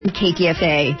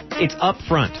KPFA. It's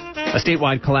Upfront, a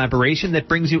statewide collaboration that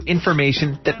brings you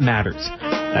information that matters.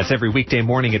 That's every weekday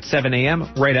morning at 7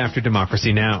 a.m. right after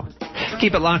Democracy Now!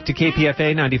 Keep it locked to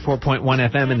KPFA 94.1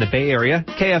 FM in the Bay Area,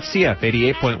 KFCF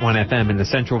 88.1 FM in the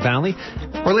Central Valley,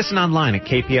 or listen online at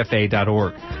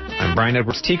kpfa.org. I'm Brian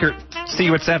Edwards-Teekert. See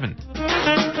you at 7.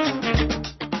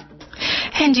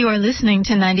 And you are listening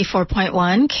to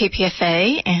 94.1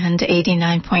 KPFA and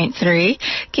 89.3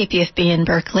 KPFB in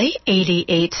Berkeley,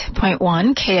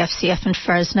 88.1 KFCF in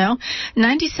Fresno,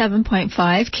 97.5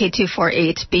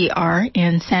 K248BR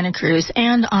in Santa Cruz,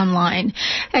 and online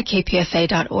at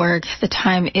kpfa.org. The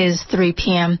time is 3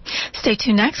 p.m. Stay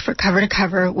tuned next for Cover to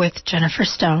Cover with Jennifer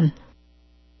Stone.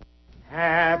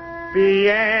 Happy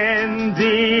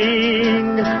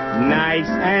ending, nice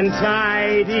and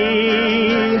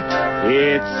tidy.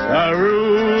 It's a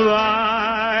rule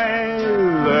I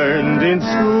learned in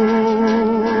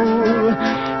school.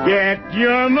 Get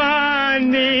your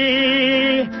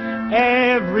money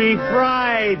every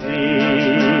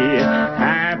Friday.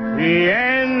 Happy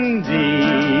endings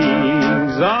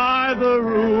are the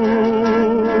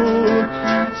rule.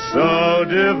 So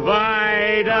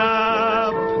divide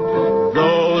up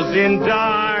those in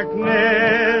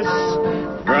darkness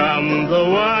from the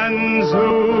ones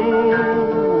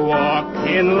who walk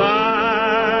in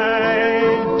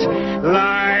light.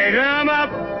 Light 'em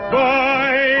up,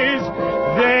 boys,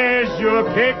 there's your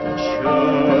picture.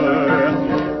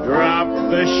 Drop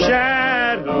the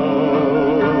shadows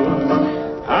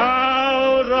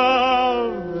out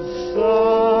of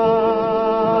sight.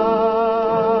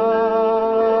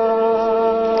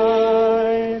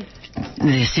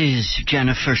 This is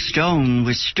Jennifer Stone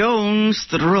with Stone's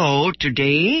Throw.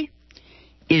 Today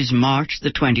is March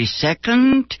the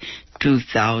 22nd,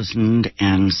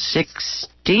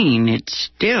 2016. It's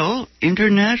still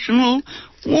International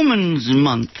Women's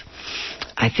Month.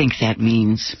 I think that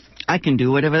means I can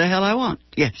do whatever the hell I want.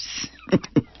 Yes.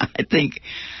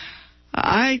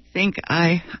 I think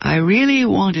I really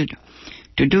wanted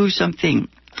to do something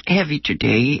heavy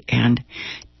today and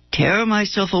tear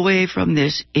myself away from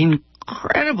this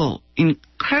incredible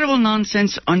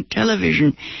nonsense on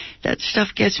television. That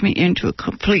stuff gets me into a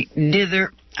complete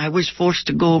dither. I was forced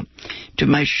to go to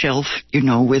my shelf,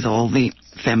 with all the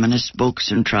feminist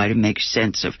books and try to make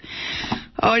sense of,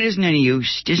 it isn't any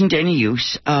use.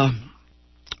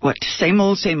 Same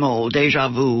old, deja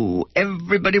vu.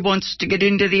 Everybody wants to get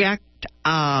into the act.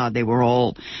 They were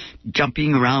all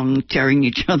jumping around, tearing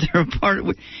each other apart.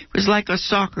 It was like a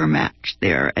soccer match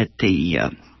there at the,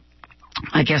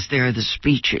 I guess there are the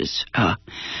speeches. I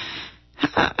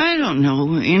don't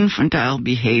know. Infantile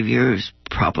behavior is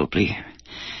probably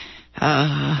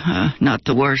not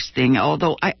the worst thing,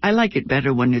 although I like it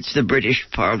better when it's the British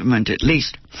Parliament. At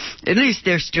least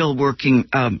they're still working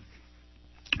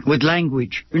with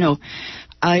language.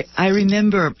 I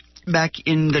remember back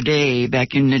in the day,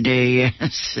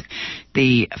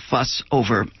 the fuss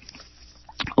over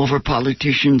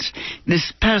politicians.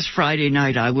 This past Friday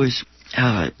night, I was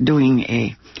doing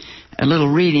a little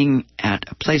reading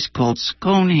at a place called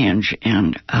Stonehenge,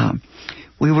 and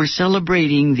we were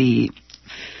celebrating the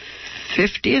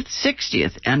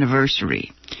 60th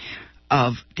anniversary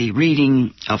of the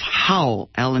reading of Howl,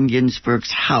 Allen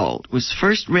Ginsberg's Howl. It was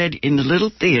first read in the little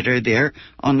theater there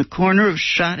on the corner of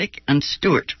Shattuck and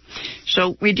Stewart.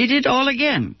 So we did it all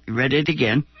again. We read it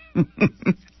again.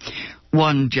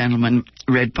 One gentleman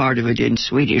read part of it in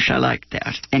Swedish. I liked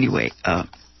that. Anyway,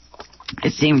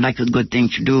 it seemed like a good thing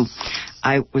to do.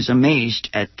 I was amazed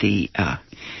at the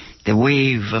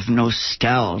wave of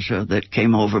nostalgia that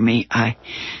came over me.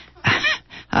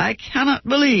 I cannot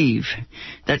believe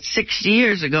that 60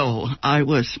 years ago I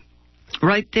was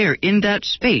right there in that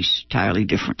space. Entirely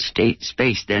different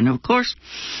space then, of course.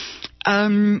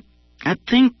 I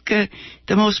think the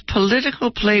most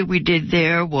political play we did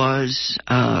there was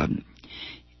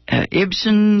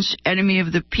Ibsen's Enemy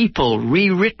of the People,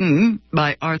 rewritten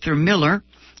by Arthur Miller,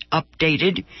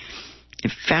 updated.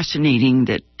 Fascinating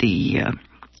that the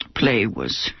play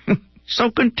was so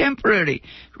contemporary,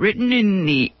 written in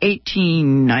the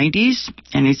 1890s,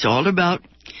 and it's all about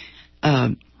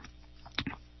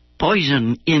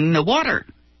poison in the water.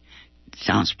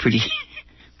 Sounds pretty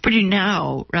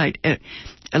now, right?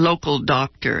 A local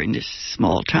doctor in this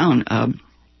small town,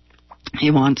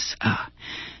 he wants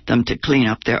them to clean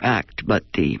up their act, but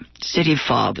the city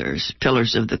fathers,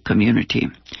 pillars of the community,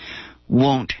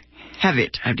 won't have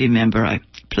it. I remember I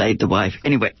played the wife.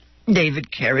 Anyway, David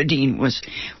Carradine was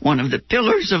one of the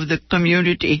pillars of the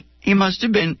community. He must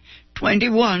have been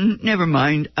 21. Never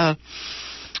mind.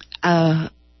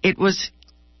 It was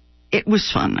it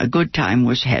was fun. A good time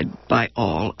was had by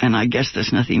all, and I guess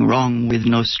there's nothing wrong with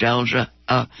nostalgia.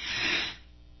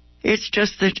 It's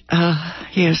just that,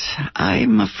 yes,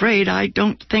 I'm afraid I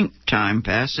don't think time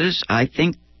passes. I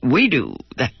think we do.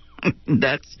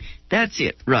 That's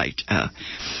it, right.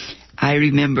 I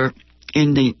remember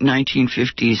in the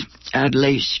 1950s,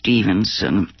 Adlai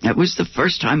Stevenson. That was the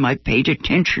first time I paid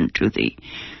attention to the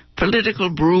political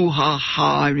brouhaha.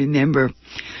 I remember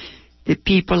the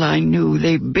people I knew,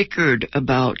 they bickered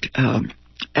about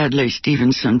Adlai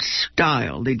Stevenson's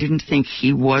style. They didn't think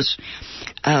he was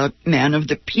a man of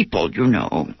the people, you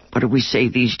know. What do we say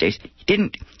these days? He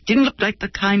didn't look like the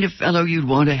kind of fellow you'd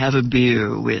want to have a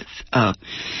beer with.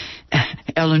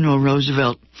 Eleanor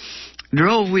Roosevelt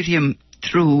drove with him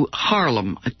through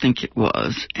Harlem, I think it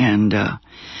was, and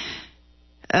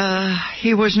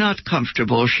he was not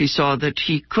comfortable. She saw that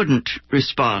he couldn't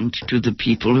respond to the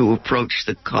people who approached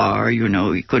the car. You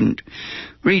know, he couldn't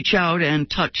reach out and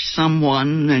touch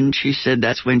someone, and she said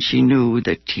that's when she knew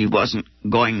that he wasn't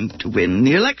going to win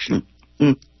the election.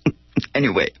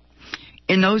 Anyway,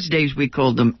 in those days we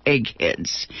called them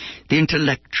eggheads, the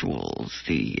intellectuals,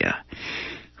 the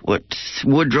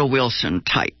Woodrow Wilson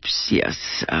types,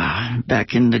 yes.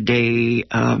 Back in the day,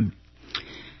 I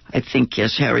think,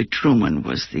 yes, Harry Truman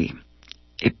was the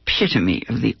epitome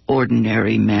of the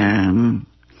ordinary man.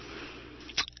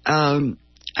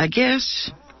 I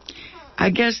guess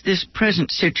this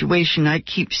present situation, I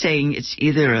keep saying it's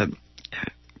either a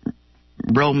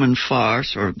Roman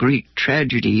farce or a Greek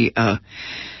tragedy. I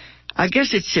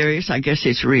guess it's serious. I guess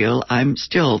it's real. I'm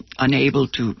still unable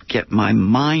to get my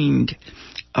mind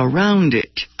around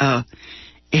it.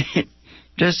 It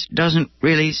just doesn't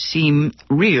really seem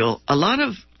real. A lot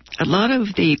of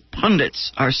the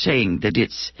pundits are saying that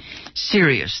it's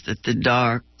serious, that the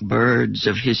dark birds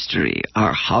of history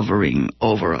are hovering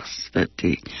over us, that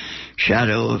the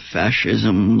shadow of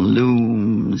fascism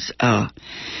looms.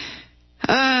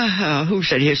 Who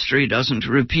said history doesn't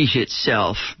repeat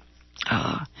itself?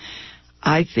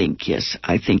 I think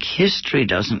history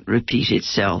doesn't repeat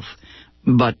itself,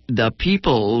 but the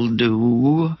people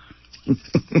do.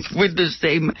 With the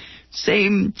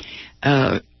same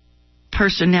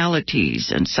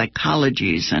personalities and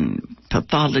psychologies and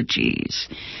pathologies.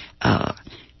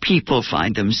 People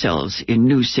find themselves in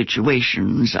new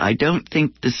situations. I don't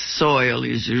think the soil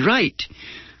is right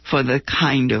for the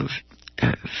kind of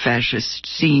fascist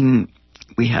scene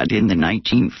we had in the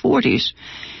 1940s.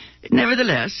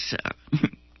 Nevertheless,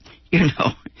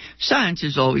 science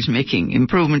is always making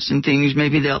improvements in things.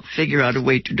 Maybe they'll figure out a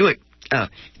way to do it.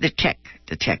 The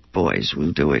tech boys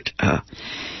will do it.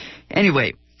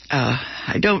 Anyway,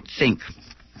 I don't think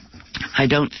I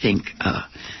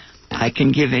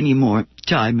can give any more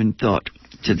time and thought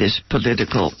to this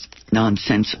political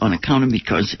nonsense on account of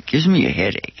because it gives me a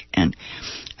headache. And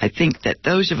I think that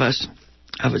those of us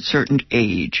of a certain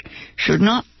age should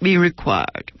not be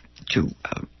required to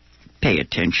pay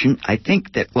attention. I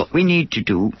think that what we need to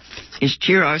do is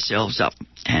cheer ourselves up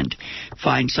and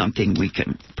find something we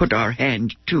can put our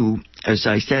hand to. As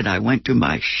I said, I went to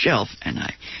my shelf and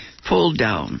I pulled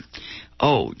down,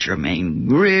 Germaine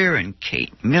Greer and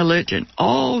Kate Millett and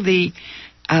all the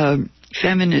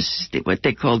feminists, what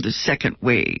they call the second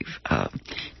wave.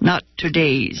 Not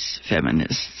today's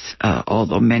feminists,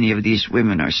 although many of these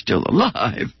women are still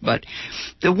alive, but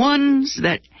the ones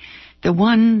that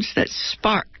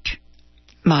sparked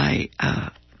my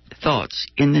thoughts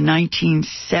in the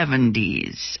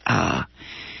 1970s.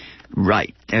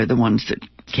 Right, they're the ones that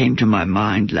came to my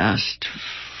mind last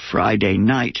Friday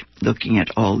night, looking at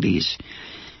all these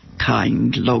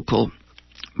kind local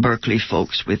Berkeley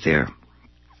folks with their,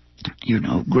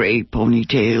 gray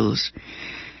ponytails.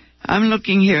 I'm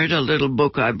looking here at a little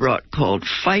book I brought called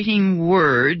Fighting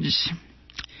Words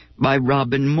by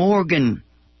Robin Morgan.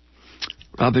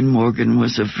 Robin Morgan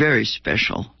was a very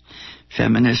special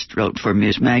feminist, wrote for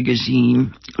Ms.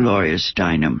 Magazine. Gloria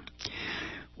Steinem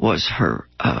was her,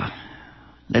 her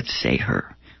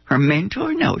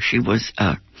mentor? No, she was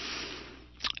a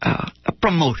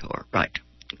promoter, right?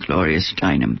 Gloria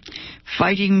Steinem.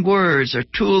 Fighting Words, a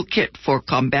toolkit for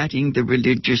combating the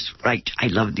religious right. I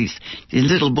love these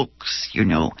little books,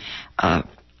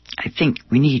 I think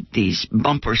we need these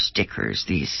bumper stickers,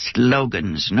 these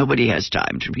slogans. Nobody has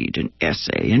time to read an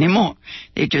essay anymore.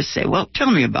 They just say, well,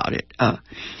 tell me about it.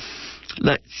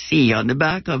 Let's see, on the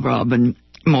back of Robin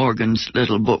Morgan's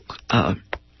little book,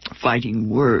 Fighting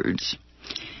Words,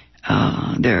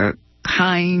 there are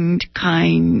kind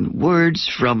words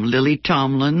from Lily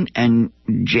Tomlin and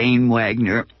Jane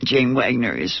Wagner. Jane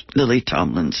Wagner is Lily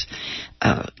Tomlin's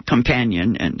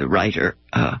companion and the writer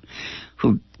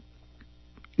who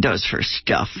does her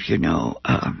stuff,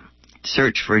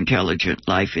 Search for Intelligent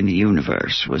Life in the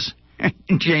Universe was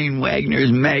Jane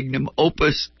Wagner's magnum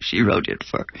opus. She wrote it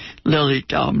for Lily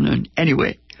Tomlin.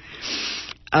 Anyway,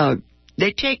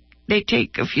 they take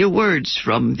a few words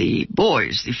from the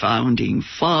boys, the founding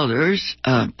fathers,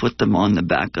 put them on the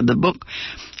back of the book.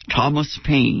 Thomas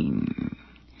Paine,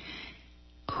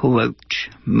 quote,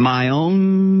 "My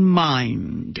own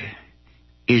mind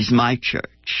is my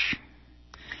church."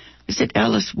 I said,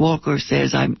 Alice Walker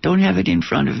says, I don't have it in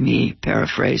front of me,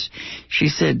 paraphrase. She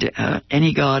said,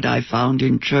 any God I found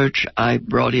in church, I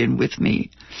brought in with me.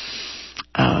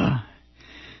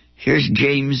 Here's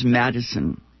James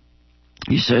Madison.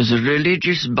 He says,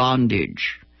 religious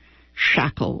bondage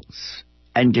shackles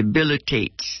and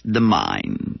debilitates the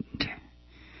mind.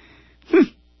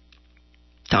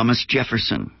 Thomas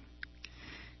Jefferson.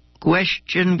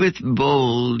 Question with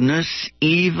boldness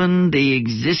even the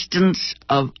existence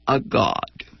of a God.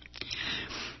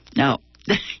 Now,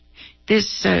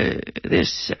 this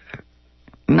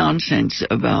nonsense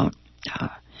about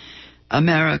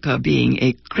America being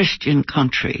a Christian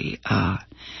country,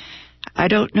 I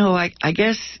don't know. I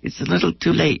guess it's a little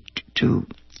too late to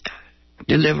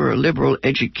deliver a liberal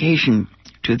education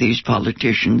to these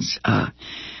politicians.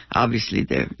 Obviously,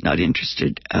 they're not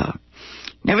interested.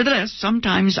 Nevertheless,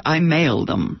 sometimes I mail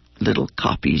them little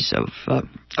copies of,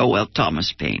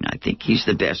 Thomas Paine. I think he's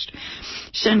the best.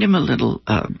 Send him a little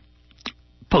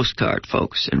postcard,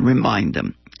 folks, and remind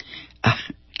them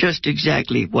just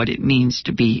exactly what it means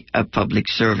to be a public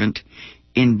servant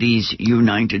in these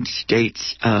United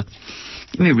States. Let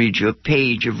me read you a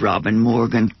page of Robin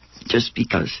Morgan, just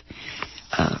because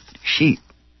she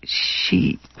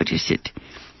what is it?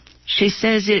 She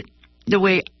says it the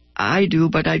way I do,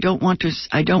 but I don't want to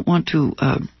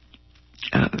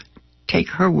take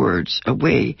her words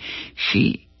away.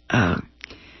 She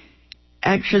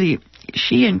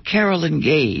and Carolyn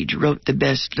Gage wrote the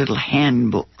best little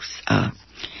handbooks.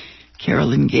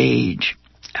 Carolyn Gage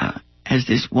has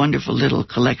this wonderful little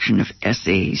collection of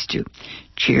essays to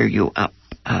cheer you up.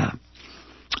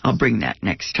 I'll bring that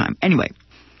next time. Anyway,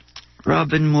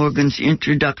 Robin Morgan's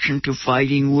introduction to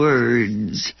Fighting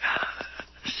Words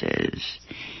says,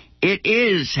 it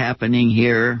is happening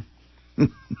here.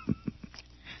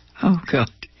 Oh, God.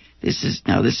 This is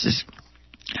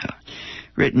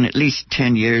written at least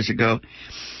 10 years ago.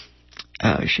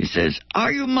 She says,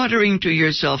 are you muttering to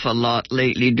yourself a lot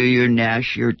lately? Do you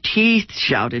gnash your teeth,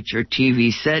 shout at your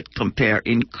TV set, compare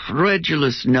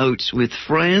incredulous notes with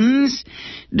friends?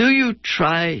 Do you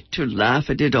try to laugh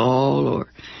at it all, or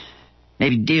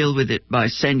maybe deal with it by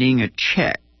sending a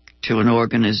check to an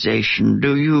organization?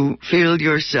 Do you feel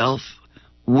yourself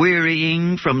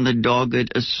wearying from the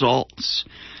dogged assaults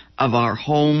of our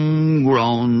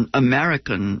homegrown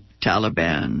American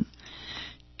Taliban,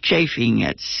 chafing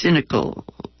at cynical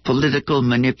political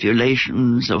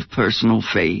manipulations of personal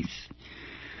faith,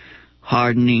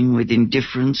 hardening with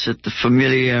indifference at the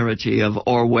familiarity of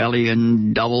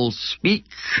Orwellian double-speak?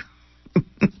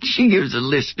 She gives a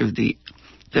list of the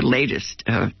latest.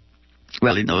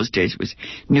 In those days it was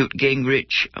Newt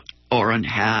Gingrich, Orrin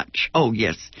Hatch. Oh,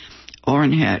 yes.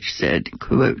 Orrin Hatch said,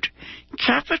 quote,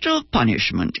 capital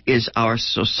punishment is our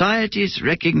society's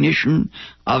recognition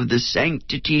of the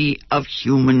sanctity of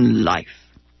human life.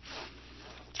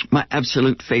 My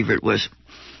absolute favorite was,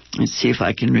 let's see if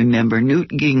I can remember, Newt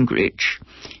Gingrich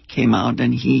came out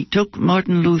and he took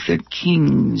Martin Luther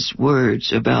King's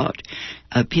words about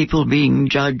people being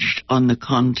judged on the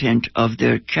content of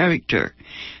their character.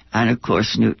 And, of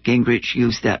course, Newt Gingrich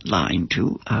used that line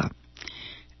to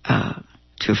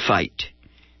fight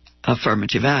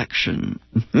affirmative action.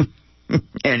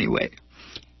 Anyway,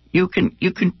 you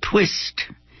can twist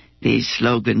these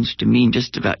slogans to mean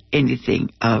just about anything.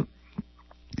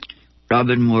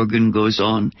 Robin Morgan goes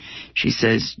on. She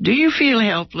says, do you feel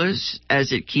helpless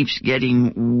as it keeps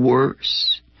getting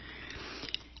worse?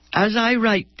 As I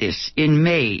write this in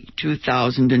May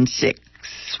 2006,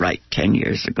 right 10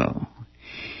 years ago,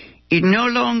 it no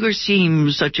longer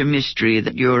seems such a mystery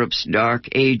that Europe's dark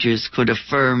ages could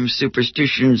affirm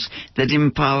superstitions that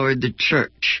empowered the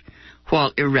church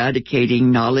while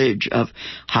eradicating knowledge of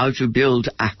how to build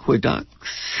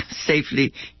aqueducts,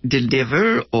 safely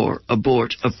deliver or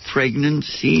abort a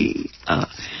pregnancy,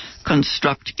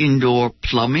 construct indoor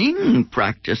plumbing,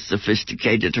 practice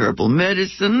sophisticated herbal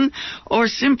medicine, or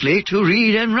simply to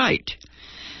read and write.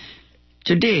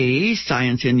 Today,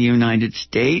 science in the United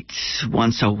States,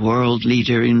 once a world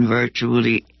leader in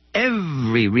virtually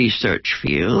every research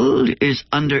field, is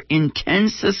under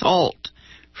intense assault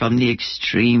from the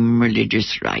extreme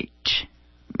religious right.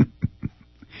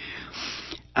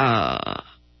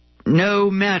 no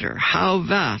matter how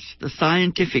vast the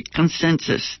scientific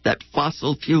consensus that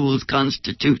fossil fuels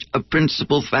constitute a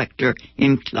principal factor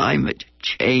in climate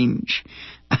change.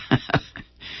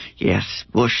 Yes,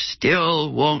 Bush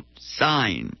still won't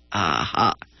sign.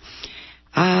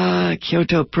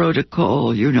 Kyoto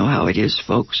Protocol, you know how it is,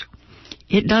 folks.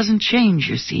 It doesn't change,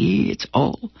 you see. It's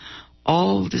all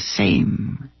the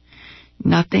same.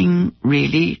 Nothing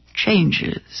really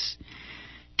changes.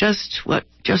 Just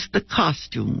the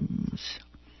costumes.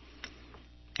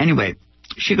 Anyway,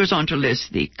 she goes on to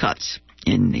list the cuts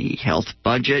in the health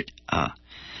budget.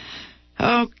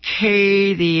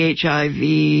 Okay, the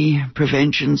HIV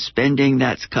prevention spending,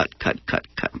 that's cut.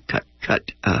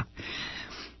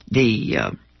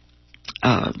 The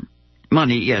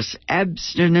money, yes,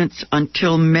 abstinence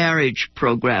until marriage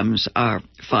programs are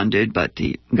funded, but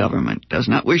the government does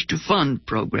not wish to fund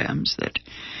programs that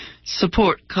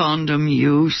support condom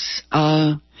use.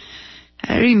 I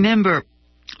remember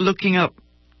looking up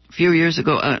a few years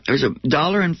ago, there's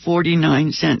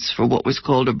 $1.49 for what was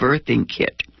called a birthing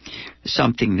kit,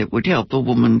 something that would help a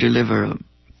woman deliver a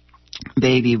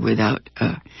baby without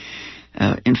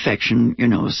infection,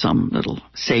 some little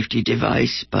safety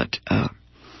device, but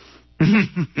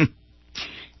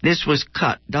this was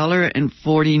cut,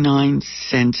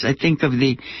 $1.49. I think of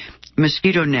the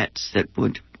mosquito nets that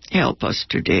would help us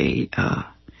today.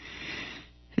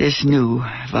 This new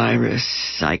virus,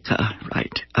 Zika,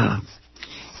 right?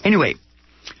 Anyway,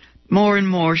 more and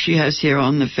more she has here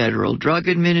on the Federal Drug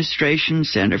Administration,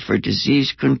 Center for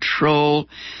Disease Control.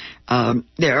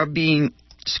 They are being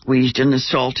squeezed and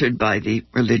assaulted by the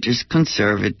religious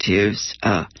conservatives.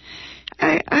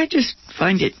 I just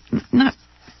find it not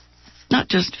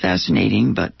just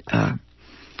fascinating, but I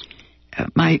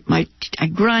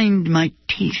grind my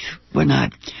teeth when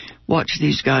I watch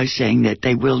these guys saying that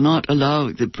they will not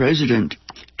allow the president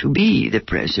to be the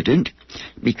president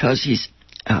because he's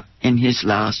in his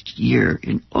last year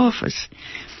in office.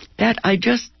 That I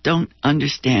just don't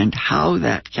understand how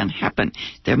that can happen.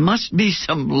 There must be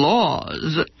some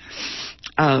laws.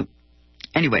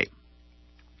 Anyway,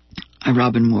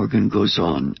 Robin Morgan goes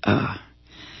on.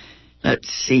 Let's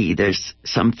see, there's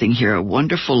something here, a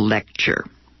wonderful lecture.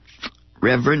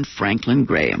 Reverend Franklin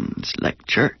Graham's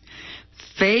lecture,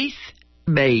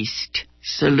 Faith-Based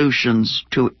Solutions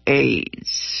to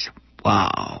AIDS.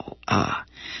 Wow.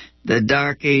 The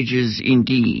Dark Ages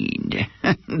indeed.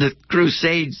 The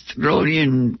Crusades thrown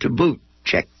in to boot.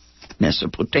 Check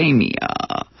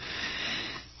Mesopotamia.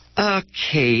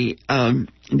 Okay,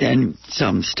 then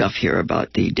some stuff here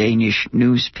about the Danish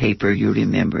newspaper. You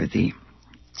remember the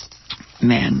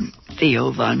man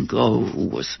Theo van Gogh, who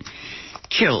was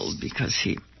killed because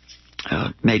he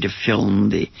made a film,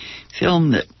 the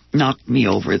film that knocked me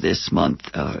over this month.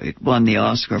 It won the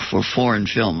Oscar for foreign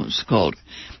film. It was called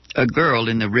A Girl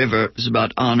in the River. It was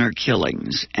about honor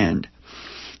killings. And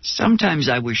sometimes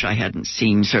I wish I hadn't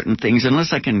seen certain things,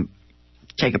 unless I can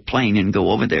take a plane and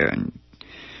go over there and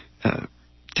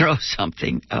throw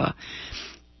something.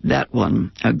 That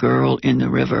one, A Girl in the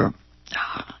River,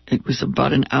 it was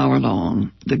about an hour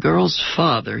long. The girl's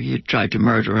father, he had tried to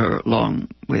murder her along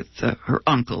with her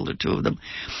uncle, the two of them.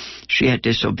 She had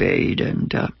disobeyed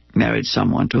and married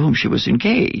someone to whom she was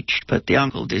engaged. But the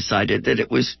uncle decided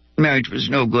that marriage was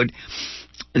no good.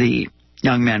 The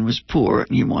young man was poor,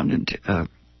 and he wanted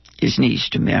his niece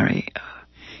to marry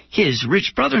his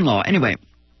rich brother-in-law. Anyway,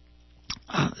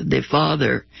 the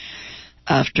father,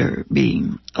 after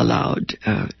being allowed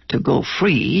to go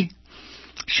free,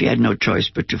 she had no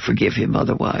choice but to forgive him.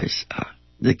 Otherwise,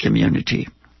 the community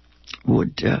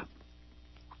would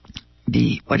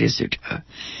be,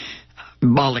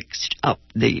 bollocksed up.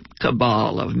 The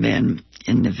cabal of men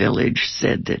in the village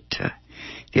said that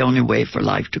the only way for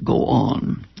life to go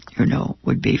on,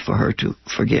 would be for her to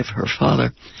forgive her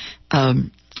father.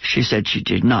 She said she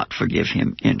did not forgive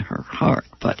him in her heart,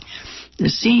 but the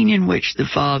scene in which the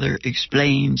father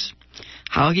explains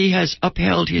how he has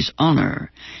upheld his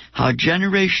honor, how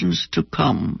generations to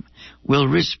come will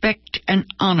respect and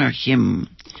honor him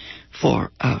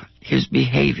for his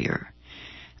behavior,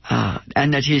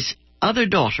 and that his other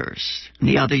daughters,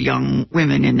 the other young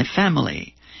women in the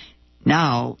family,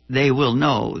 now they will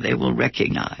know, they will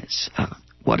recognize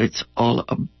what it's all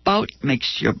about.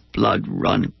 Makes your blood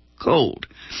run cold.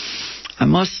 I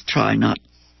must try not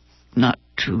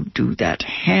to do that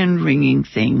hand-wringing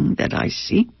thing that I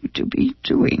seem to be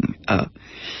doing.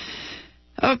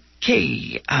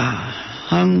 Okay,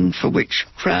 hung for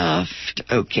witchcraft.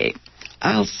 Okay,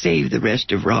 I'll save the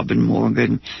rest of Robin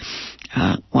Morgan.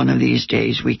 One of these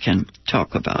days we can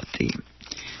talk about the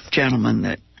gentleman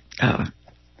that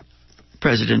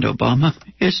President Obama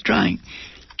is trying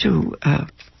to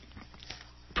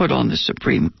put on the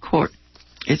Supreme Court.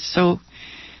 It's so,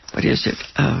 it's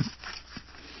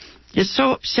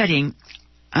so upsetting.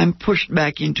 I'm pushed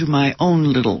back into my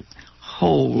own little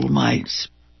hole, my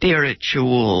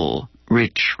spiritual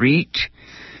retreat.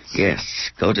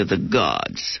 Yes, go to the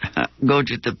gods. Go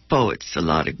to the poets. A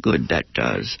lot of good that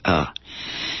does.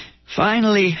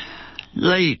 Finally,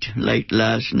 late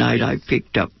last night, I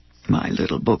picked up my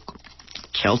little book,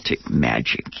 Celtic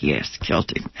Magic. Yes,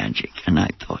 Celtic Magic. And I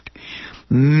thought,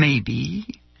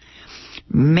 maybe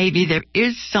there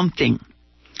is something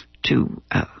to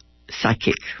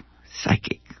psychic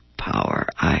power.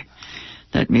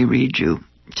 Let me read you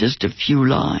just a few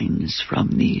lines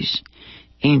from these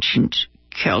ancient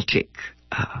Celtic,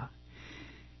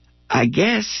 I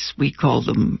guess we call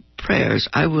them prayers.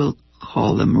 I will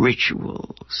call them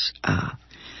rituals.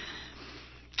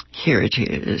 Here it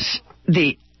is.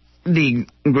 The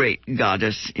great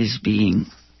goddess is being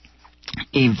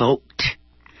evoked.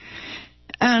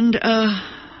 And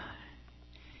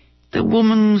the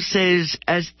woman says,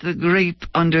 as the grape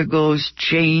undergoes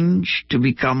change to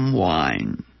become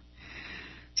wine,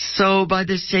 so by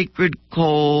the sacred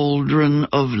cauldron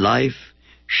of life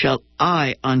shall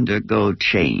I undergo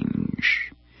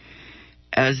change.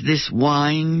 As this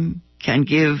wine can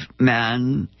give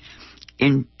man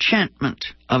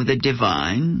enchantment of the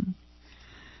divine,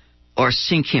 or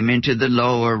sink him into the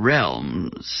lower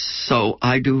realms, so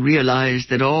I do realize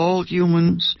that all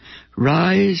humans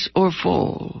rise or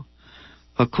fall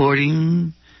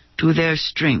according to their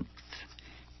strength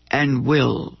and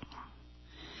will.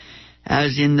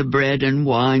 As in the bread and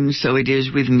wine, so it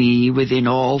is with me. Within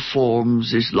all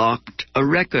forms is locked a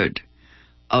record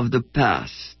of the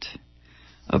past,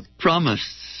 a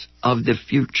promise of the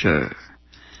future.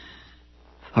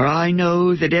 For I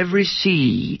know that every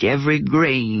seed, every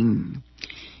grain,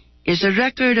 is a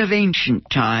record of ancient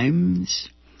times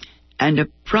and a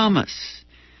promise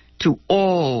to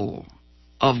all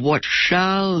of what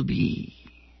shall be.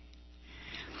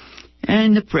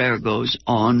 And the prayer goes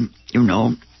on,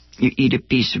 You eat a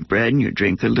piece of bread and you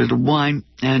drink a little wine.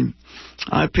 And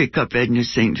I pick up Edna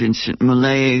St. Vincent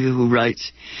Millay, who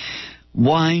writes,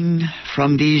 wine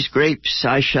from these grapes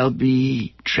I shall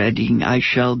be treading.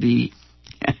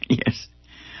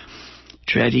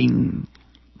 Treading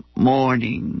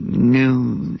morning,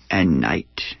 noon, and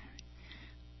night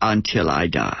until I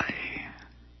die.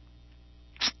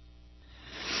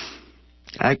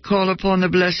 I call upon the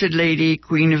Blessed Lady,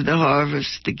 Queen of the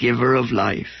Harvest, the giver of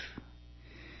life.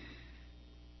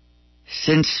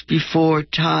 Since before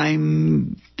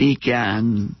time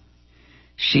began,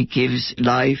 she gives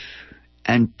life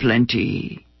and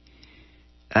plenty.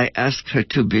 I ask her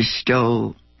to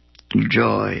bestow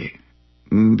joy,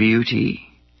 beauty,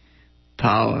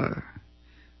 power,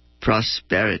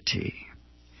 prosperity.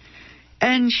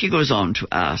 And she goes on to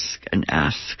ask and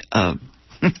ask. I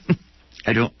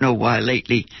don't know why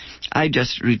lately I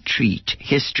just retreat.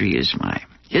 History is my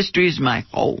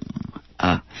home.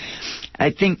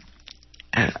 I think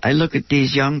I look at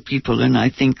these young people and I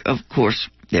think, of course,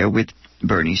 they're with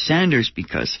Bernie Sanders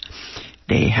because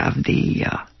they have the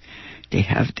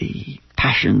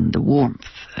passion, the warmth,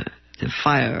 the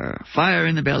fire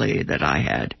in the belly that I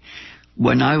had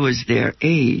when I was their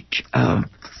age. On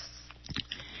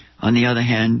the other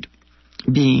hand,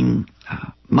 being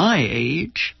my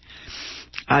age,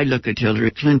 I look at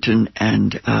Hillary Clinton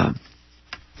and I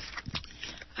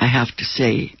have to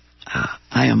say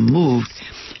I am moved.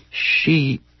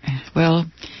 She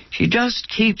just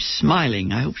keeps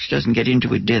smiling. I hope she doesn't get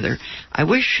into a dither. I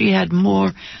wish she had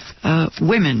more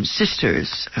women,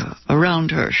 sisters,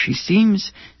 around her. She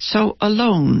seems so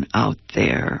alone out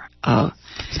there.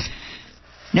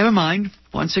 Never mind.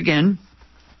 Once again,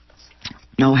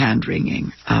 no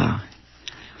hand-wringing.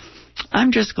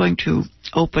 I'm just going to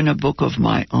open a book of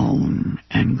my own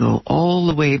and go all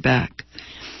the way back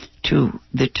to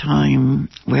the time,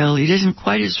 well, it isn't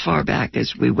quite as far back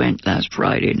as we went last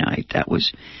Friday night. That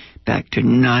was back to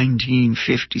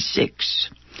 1956.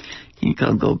 I think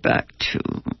I'll go back to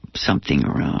something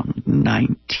around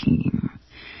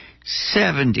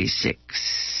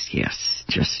 1976. Yes,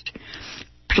 just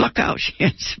pluck out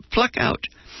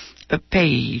a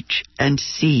page and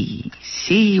see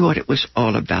what it was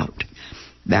all about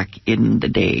back in the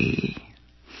day.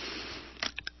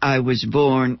 I was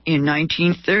born in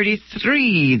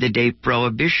 1933, the day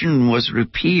Prohibition was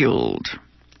repealed.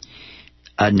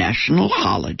 A national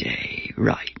holiday,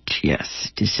 right, yes.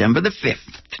 December the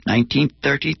 5th,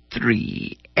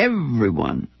 1933.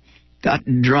 Everyone got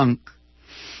drunk.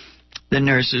 The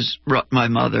nurses brought my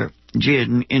mother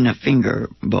gin in a finger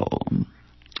bowl.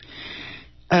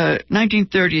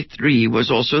 1933 was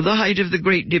also the height of the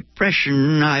Great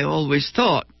Depression. I always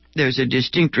thought there's a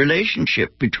distinct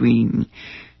relationship between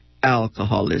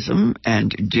alcoholism and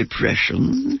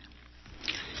depression.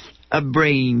 A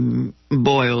brain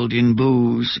boiled in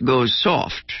booze goes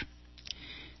soft.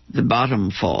 The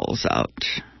bottom falls out.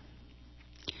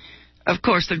 Of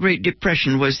course, the Great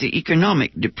Depression was the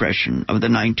economic depression of the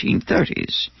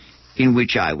 1930s, in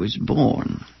which I was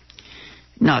born,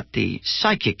 not the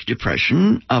psychic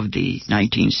depression of the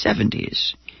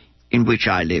 1970s, in which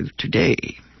I live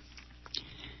today.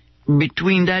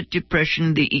 Between that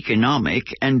depression, the economic,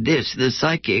 and this, the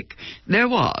psychic, there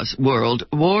was World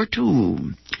War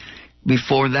II.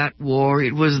 Before that war,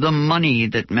 it was the money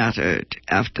that mattered.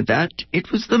 After that,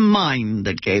 it was the mind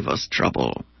that gave us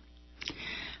trouble.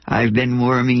 I've been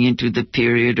worming into the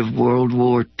period of World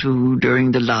War II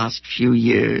during the last few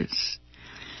years,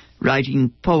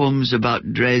 writing poems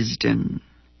about Dresden,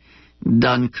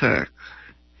 Dunkirk,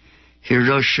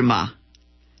 Hiroshima,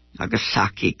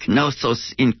 Nagasaki,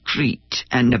 Knossos in Crete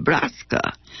and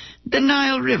Nebraska, the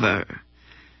Nile River,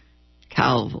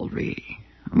 Calvary,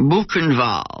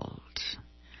 Buchenwald,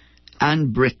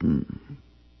 and Britain.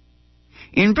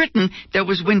 In Britain, there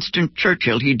was Winston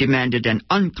Churchill. He demanded an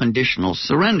unconditional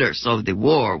surrender, so the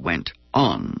war went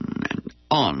on and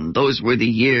on. Those were the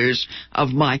years of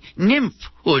my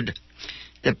nymphhood,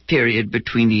 the period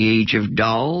between the age of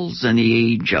dolls and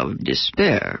the age of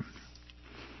despair.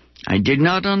 I did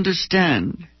not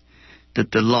understand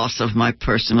that the loss of my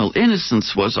personal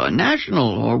innocence was a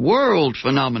national or world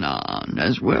phenomenon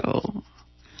as well.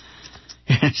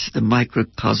 Yes, the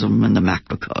microcosm and the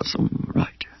macrocosm, right.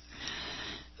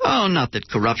 Oh, not that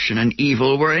corruption and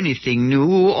evil were anything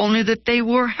new, only that they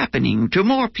were happening to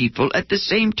more people at the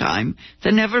same time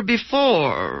than ever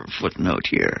before. Footnote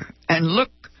here. And look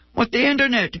what the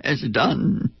Internet has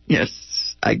done.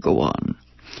 Yes, I go on.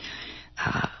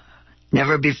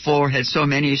 Never before had so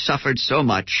many suffered so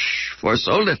much for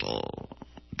so little,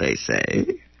 they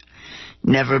say.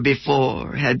 Never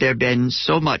before had there been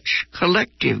so much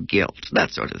collective guilt, that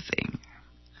sort of thing.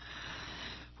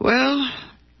 Well,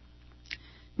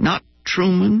 not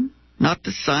Truman, not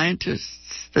the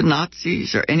scientists, the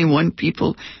Nazis, or anyone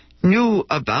people knew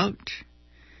about.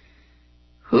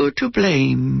 Who to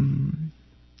blame?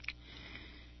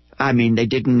 I mean, they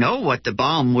didn't know what the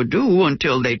bomb would do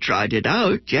until they tried it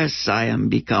out. Yes, I am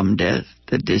become death,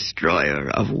 the destroyer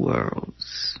of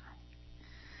worlds.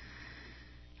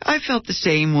 I felt the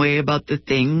same way about the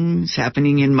things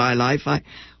happening in my life. I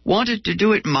wanted to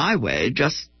do it my way,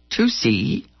 just to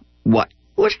see what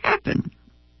would happen.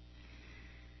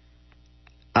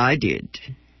 I did.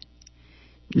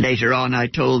 Later on, I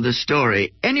told the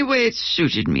story any way it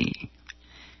suited me.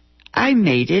 I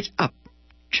made it up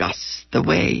just the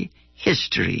way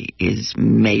history is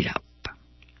made up.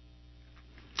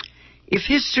 If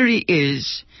history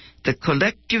is the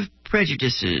collective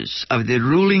prejudices of the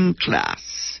ruling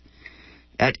class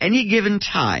at any given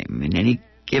time, in any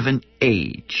given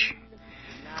age,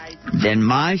 then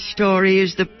my story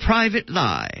is the private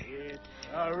lie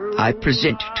I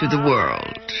present to the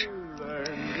world.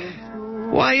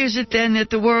 Why is it then that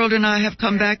the world and I have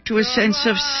come back to a sense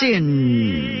of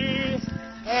sin?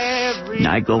 And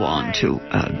I go on to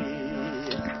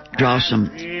draw some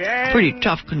pretty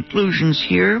tough conclusions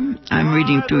here. I'm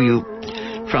reading to you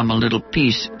from a little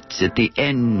piece. It's at the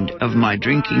end of my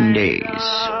drinking days.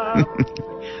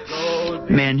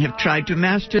 Men have tried to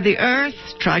master the earth,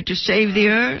 tried to save the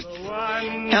earth,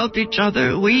 help each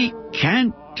other. We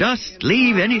can't just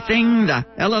leave anything the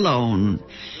hell alone.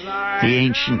 The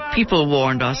ancient people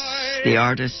warned us. The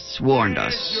artists warned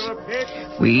us.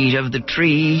 We eat of the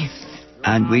tree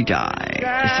and we die.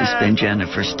 This has been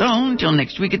Jennifer Stone. Till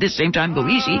next week at the same time, go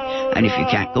easy. And if you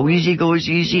can't go easy, go as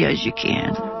easy as you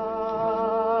can.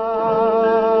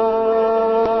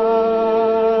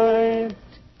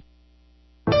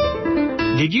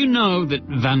 Did you know that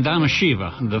Vandana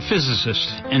Shiva, the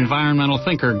physicist, environmental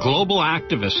thinker, global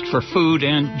activist for food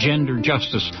and gender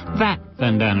justice, that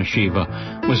Vandana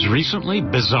Shiva, was recently,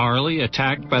 bizarrely,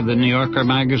 attacked by the New Yorker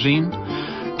magazine?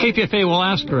 KPFA will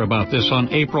ask her about this on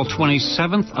April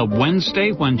 27th, a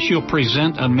Wednesday, when she'll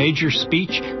present a major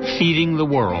speech, Feeding the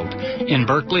World, in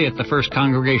Berkeley at the First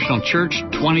Congregational Church,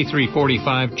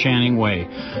 2345 Channing Way.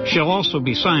 She'll also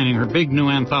be signing her big new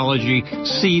anthology,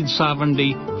 Seed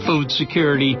Sovereignty, Food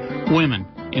Security, Women,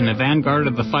 in the vanguard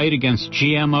of the fight against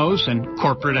GMOs and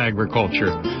corporate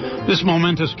agriculture. This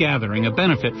momentous gathering, a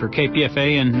benefit for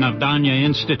KPFA and Navdanya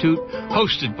Institute,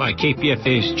 hosted by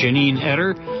KPFA's Janine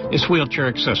Eder, is wheelchair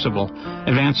accessible.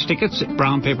 Advance tickets at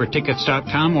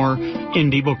brownpapertickets.com or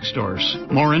indie bookstores.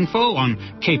 More info on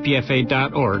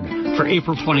kpfa.org for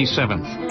April 27th.